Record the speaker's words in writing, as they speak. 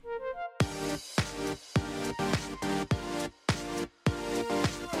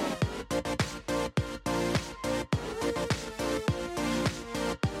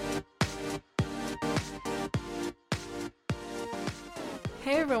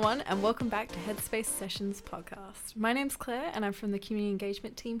Hey everyone, and welcome back to Headspace Sessions podcast. My name's Claire, and I'm from the community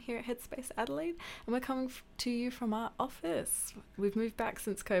engagement team here at Headspace Adelaide, and we're coming to you from our office. We've moved back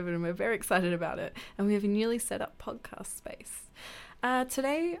since COVID, and we're very excited about it, and we have a newly set up podcast space.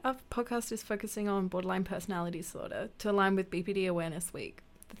 Today, our podcast is focusing on borderline personality disorder to align with BPD Awareness Week.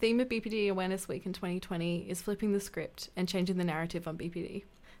 The theme of BPD Awareness Week in 2020 is flipping the script and changing the narrative on BPD.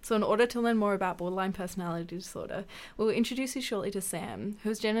 So in order to learn more about borderline personality disorder, we'll introduce you shortly to Sam, who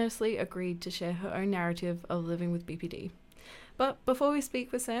has generously agreed to share her own narrative of living with BPD. But before we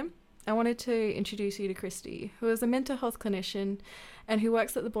speak with Sam, I wanted to introduce you to Christy, who is a mental health clinician and who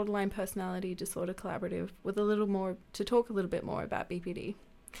works at the Borderline Personality Disorder Collaborative with to talk a little bit more about BPD.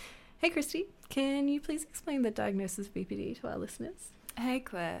 Hey Christy, can you please explain the diagnosis of BPD to our listeners? Hey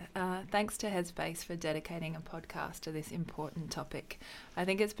Claire, thanks to Headspace for dedicating a podcast to this important topic. I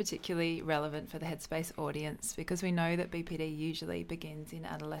think it's particularly relevant for the Headspace audience because we know that BPD usually begins in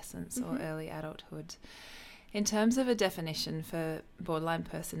adolescence or early adulthood. In terms of a definition for borderline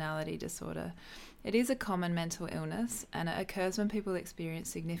personality disorder, it is a common mental illness and it occurs when people experience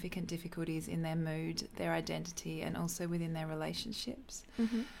significant difficulties in their mood, their identity, and also within their relationships.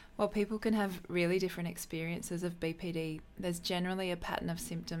 While people can have really different experiences of BPD, there's generally a pattern of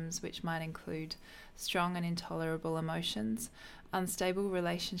symptoms which might include strong and intolerable emotions, unstable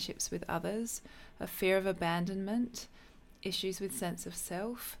relationships with others, a fear of abandonment, issues with sense of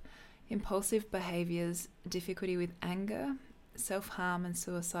self, impulsive behaviours, difficulty with anger, self-harm and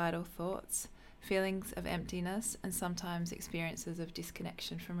suicidal thoughts, feelings of emptiness, and sometimes experiences of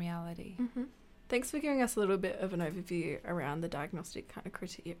disconnection from reality. Thanks for giving us a little bit of an overview around the diagnostic kind of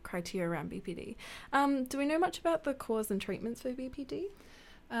criteria around BPD. Do we know much about the cause and treatments for BPD?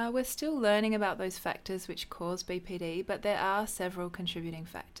 We're still learning about those factors which cause BPD, but there are several contributing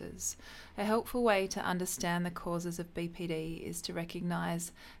factors. A helpful way to understand the causes of BPD is to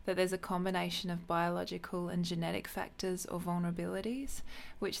recognise that there's a combination of biological and genetic factors or vulnerabilities,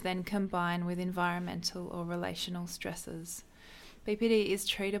 which then combine with environmental or relational stresses. BPD is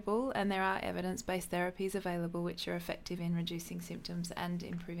treatable and there are evidence-based therapies available which are effective in reducing symptoms and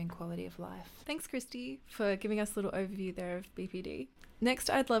improving quality of life. Thanks, Christy, for giving us a little overview there of BPD.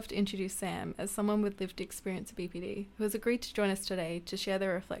 Next, I'd love to introduce Sam as someone with lived experience of BPD who has agreed to join us today to share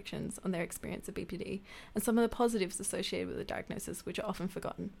their reflections on their experience of BPD and some of the positives associated with the diagnosis, which are often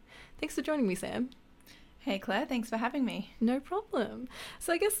forgotten. Thanks for joining me, Sam. Hey Claire, thanks for having me. No problem.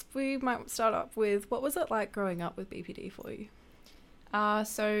 So I guess we might start up with, what was it like growing up with BPD for you?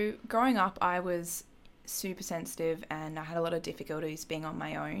 So growing up, I was super sensitive and I had a lot of difficulties being on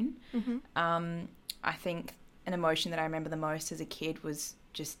my own. I think an emotion that I remember the most as a kid was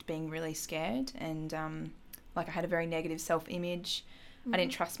just being really scared and I had a very negative self-image. I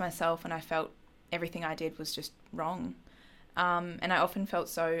didn't trust myself and I felt everything I did was just wrong. And I often felt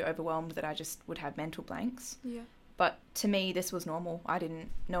so overwhelmed that I just would have mental blanks. Yeah. But to me, this was normal. I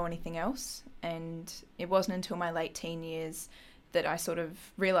didn't know anything else. And it wasn't until my late teen years that I sort of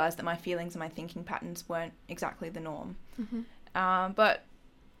realised that my feelings and my thinking patterns weren't exactly the norm. But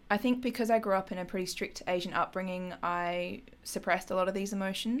I think because I grew up in a pretty strict Asian upbringing, I suppressed a lot of these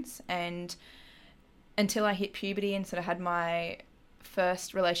emotions. And until I hit puberty and sort of had my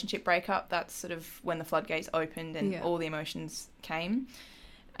first relationship breakup, that's sort of when the floodgates opened and all the emotions came.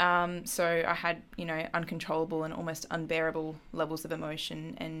 So I had, uncontrollable and almost unbearable levels of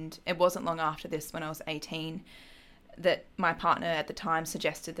emotion. And it wasn't long after this, when I was 18, that my partner at the time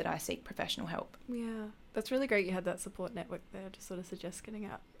suggested that I seek professional help. Yeah, that's really great you had that support network there to sort of suggest getting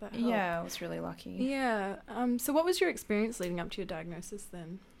out that help. Yeah, I was really lucky. Yeah. So what was your experience leading up to your diagnosis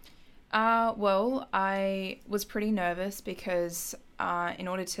then? Well, I was pretty nervous because in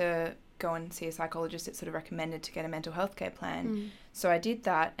order to go and see a psychologist, it's sort of recommended to get a mental health care plan. So I did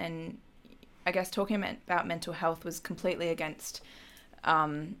that, and I guess talking about mental health was completely against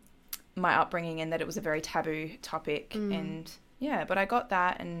my upbringing, and that it was a very taboo topic. But I got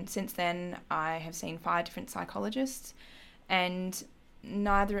that, and since then I have seen 5 different psychologists, and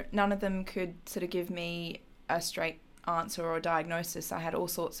none of them could sort of give me a straight answer or a diagnosis. I had all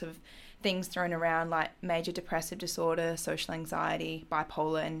sorts of things thrown around, like major depressive disorder, social anxiety,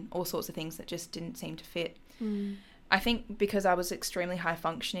 bipolar, and all sorts of things that just didn't seem to fit. I think because I was extremely high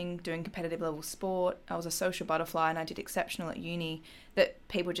functioning, doing competitive level sport, I was a social butterfly and I did exceptional at uni, that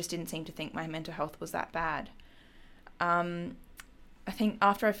people just didn't seem to think my mental health was that bad. I think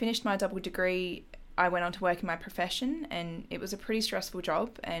after I finished my double degree, I went on to work in my profession, and it was a pretty stressful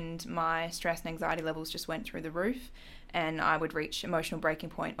job, and my stress and anxiety levels just went through the roof, and I would reach emotional breaking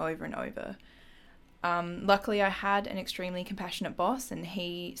point over and over. Luckily, I had an extremely compassionate boss, and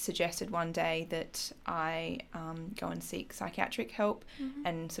he suggested one day that I go and seek psychiatric help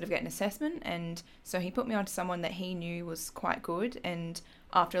and sort of get an assessment. And so he put me onto someone that he knew was quite good. And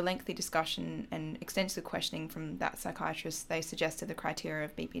after a lengthy discussion and extensive questioning from that psychiatrist, they suggested the criteria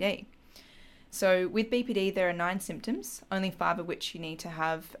of BPD. So with BPD, there are 9 symptoms, only 5 of which you need to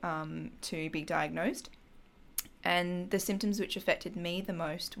have to be diagnosed. And the symptoms which affected me the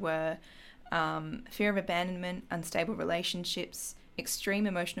most were fear of abandonment, unstable relationships, extreme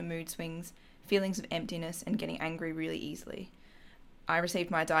emotional mood swings, feelings of emptiness, and getting angry really easily. I received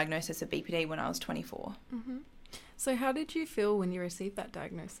my diagnosis of BPD when I was 24. So how did you feel when you received that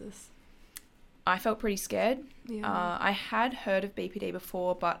diagnosis? I felt pretty scared. Yeah. I had heard of BPD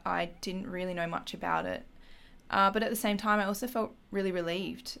before, but I didn't really know much about it. But at the same time, I also felt really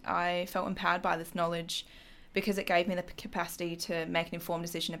relieved. I felt empowered by this knowledge because it gave me the capacity to make an informed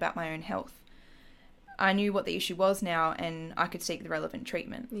decision about my own health. I knew what the issue was now, and I could seek the relevant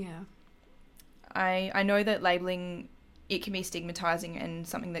treatment. Yeah. I know that labelling, it can be stigmatising and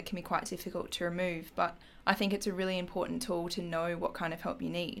something that can be quite difficult to remove, but I think it's a really important tool to know what kind of help you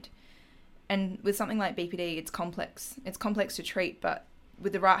need. And with something like BPD, it's complex. It's complex to treat, but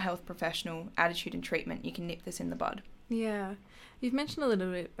with the right health professional, attitude and treatment, you can nip this in the bud. Yeah. You've mentioned a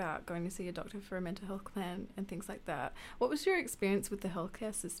little bit about going to see a doctor for a mental health plan and things like that. What was your experience with the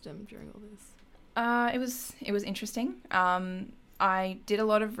healthcare system during all this? It was interesting. I did a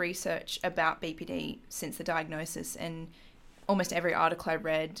lot of research about BPD since the diagnosis, and almost every article I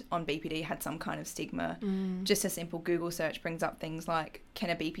read on BPD had some kind of stigma. Just a simple Google search brings up things like,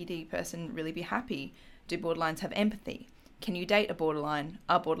 can a BPD person really be happy? Do borderlines have empathy? Can you date a borderline?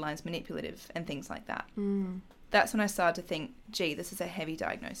 Are borderlines manipulative? And things like that. That's when I started to think, gee, this is a heavy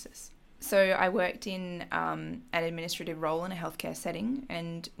diagnosis. So I worked in an administrative role in a healthcare setting,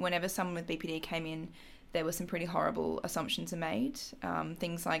 and whenever someone with BPD came in, there were some pretty horrible assumptions made.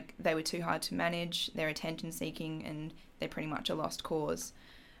 Things like they were too hard to manage, they're attention seeking, and they're pretty much a lost cause.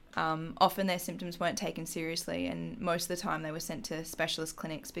 Often their symptoms weren't taken seriously, and most of the time they were sent to specialist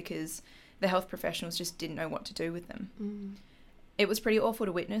clinics because the health professionals just didn't know what to do with them. It was pretty awful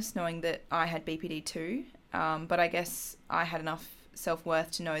to witness, knowing that I had BPD too, but I guess I had enough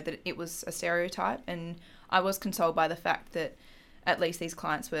self-worth to know that it was a stereotype, and I was consoled by the fact that at least these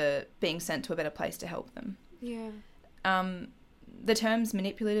clients were being sent to a better place to help them. Yeah. The terms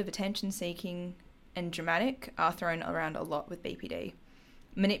manipulative, attention-seeking, and dramatic are thrown around a lot with BPD.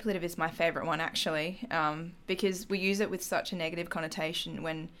 Manipulative is my favourite one, actually, because we use it with such a negative connotation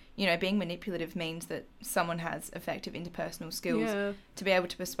when, you know, being manipulative means that someone has effective interpersonal skills to be able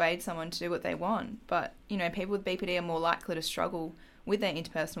to persuade someone to do what they want. But, you know, people with BPD are more likely to struggle with their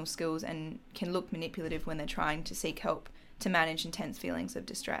interpersonal skills and can look manipulative when they're trying to seek help to manage intense feelings of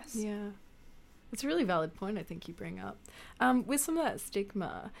distress. Yeah. It's a really valid point I think you bring up. With some of that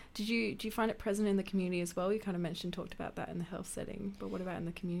stigma, do you find it present in the community as well? You kind of talked about that in the health setting, but what about in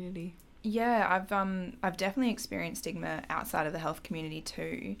the community? Yeah, I've definitely experienced stigma outside of the health community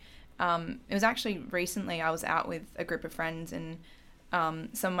too. It was actually recently I was out with a group of friends, and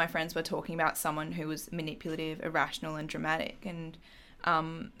some of my friends were talking about someone who was manipulative, irrational and dramatic, and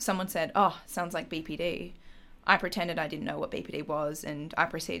someone said, "Oh, sounds like BPD." I pretended I didn't know what BPD was, and I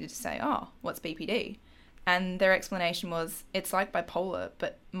proceeded to say, "Oh, what's BPD?" And their explanation was, it's like bipolar,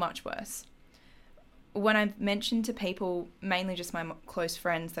 but much worse. When I mentioned to people, mainly just my close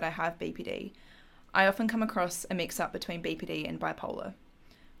friends, that I have BPD, I often come across a mix-up between BPD and bipolar.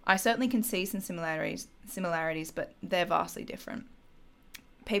 I certainly can see some similarities, but they're vastly different.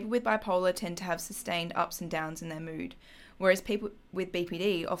 People with bipolar tend to have sustained ups and downs in their mood, whereas people with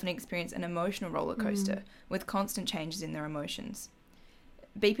BPD often experience an emotional roller coaster with constant changes in their emotions.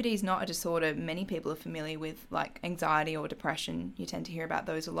 BPD is not a disorder many people are familiar with, like anxiety or depression. You tend to hear about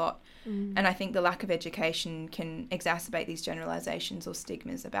those a lot. And I think the lack of education can exacerbate these generalizations or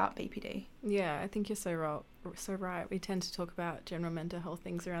stigmas about BPD. Yeah, I think you're so right. We tend to talk about general mental health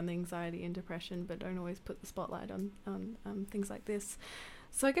things around the anxiety and depression, but don't always put the spotlight on things like this.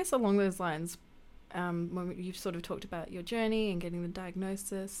 So I guess along those lines, when you've sort of talked about your journey and getting the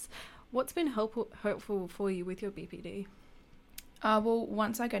diagnosis, what's been helpful for you with your BPD? Well,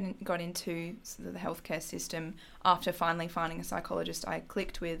 once I got into sort of the healthcare system, after finally finding a psychologist I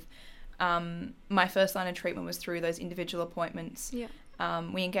clicked with, my first line of treatment was through those individual appointments. Yeah.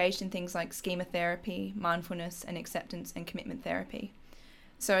 We engaged in things like schema therapy, mindfulness, and acceptance and commitment therapy.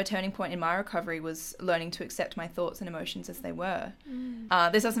 So a turning point in my recovery was learning to accept my thoughts and emotions as they were.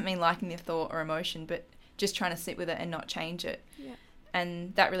 This doesn't mean liking the thought or emotion, but just trying to sit with it and not change it. Yeah.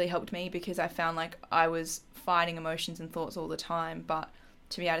 And that really helped me because I found like I was fighting emotions and thoughts all the time, but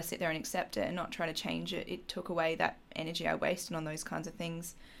to be able to sit there and accept it and not try to change it. It took away that energy I wasted on those kinds of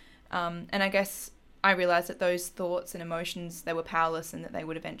things. And I guess I realised that those thoughts and emotions, they were powerless and that they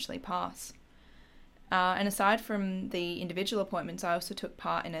would eventually pass. And aside from the individual appointments, I also took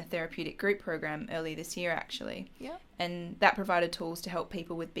part in a therapeutic group program early this year, actually. Yeah. And that provided tools to help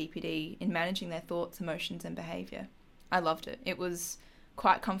people with BPD in managing their thoughts, emotions, and behaviour. I loved it. It was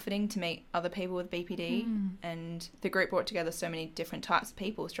quite comforting to meet other people with BPD, and the group brought together so many different types of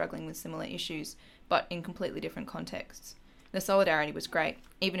people struggling with similar issues, but in completely different contexts. The solidarity was great,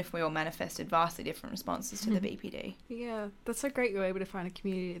 even if we all manifested vastly different responses to the BPD. Yeah, that's so great you were able to find a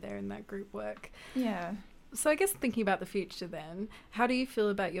community there in that group work. Yeah. So I guess thinking about the future then, how do you feel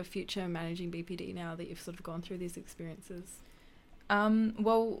about your future managing BPD now that you've sort of gone through these experiences?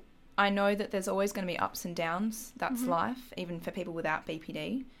 Well, I know that there's always going to be ups and downs. That's life, even for people without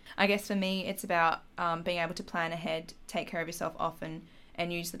BPD. I guess for me, it's about being able to plan ahead, take care of yourself often,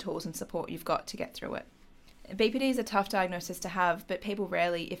 and use the tools and support you've got to get through it. BPD is a tough diagnosis to have, but people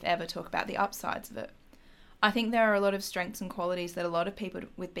rarely, if ever, talk about the upsides of it. I think there are a lot of strengths and qualities that a lot of people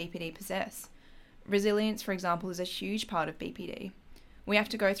with BPD possess. Resilience, for example, is a huge part of BPD. We have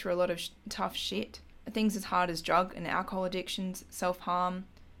to go through a lot of tough shit. Things as hard as drug and alcohol addictions, self-harm,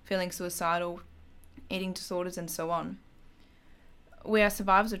 feeling suicidal, eating disorders, and so on. We are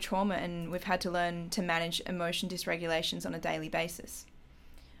survivors of trauma, and we've had to learn to manage emotion dysregulations on a daily basis.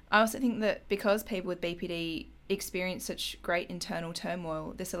 I also think that because people with BPD experience such great internal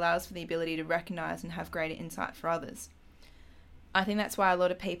turmoil, this allows for the ability to recognise and have greater insight for others. I think that's why a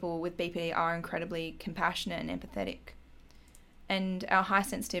lot of people with BPD are incredibly compassionate and empathetic. And our high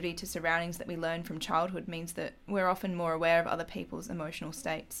sensitivity to surroundings that we learn from childhood means that we're often more aware of other people's emotional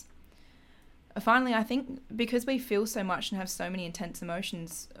states. Finally, I think because we feel so much and have so many intense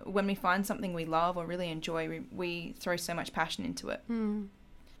emotions, when we find something we love or really enjoy, we throw so much passion into it.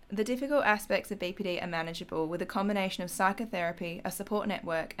 The difficult aspects of BPD are manageable with a combination of psychotherapy, a support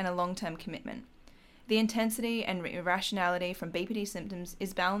network, and a long-term commitment. The intensity and irrationality from BPD symptoms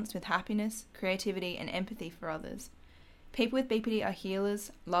is balanced with happiness, creativity, and empathy for others. People with BPD are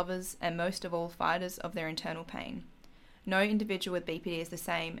healers, lovers, and most of all, fighters of their internal pain. No individual with BPD is the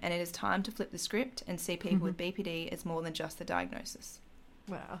same, and it is time to flip the script and see people with BPD as more than just the diagnosis.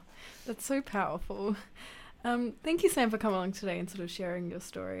 Wow, that's so powerful. Thank you, Sam, for coming along today and sort of sharing your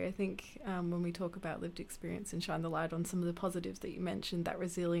story. I think when we talk about lived experience and shine the light on some of the positives that you mentioned, that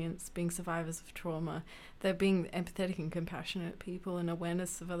resilience, being survivors of trauma, they're being empathetic and compassionate people, and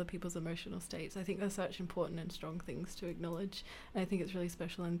awareness of other people's emotional states. I think they're such important and strong things to acknowledge. And I think it's really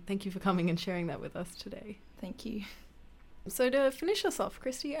special, and thank you for coming and sharing that with us today. Thank you. So to finish us off,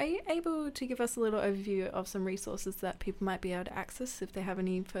 Christy, are you able to give us a little overview of some resources that people might be able to access if they have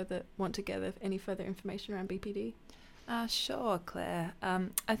want to gather any further information around BPD? Sure, Claire.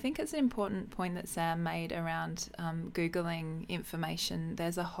 I think it's an important point that Sam made around Googling information.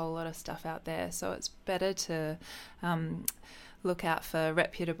 There's a whole lot of stuff out there, so it's better to look out for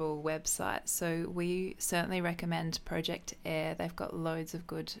reputable websites. So we certainly recommend Project AIR. They've got loads of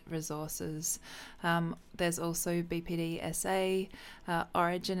good resources. There's also BPD SA,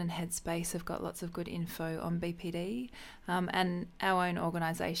 Origin and Headspace have got lots of good info on BPD. And our own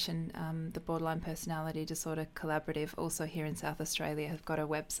organisation, the Borderline Personality Disorder Collaborative, also here in South Australia, have got a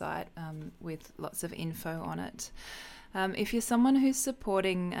website with lots of info on it. If you're someone who's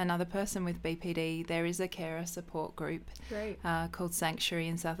supporting another person with BPD, there is a carer support group called Sanctuary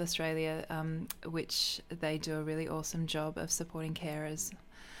in South Australia, which they do a really awesome job of supporting carers.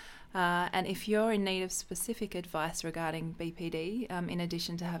 And if you're in need of specific advice regarding BPD, in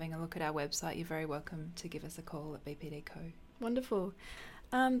addition to having a look at our website, you're very welcome to give us a call at BPD Co. Wonderful.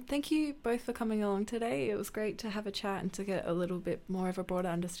 Thank you both for coming along today. It was great to have a chat and to get a little bit more of a broader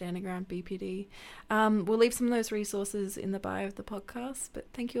understanding around BPD. We'll leave some of those resources in the bio of the podcast, but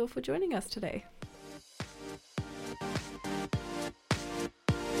thank you all for joining us today.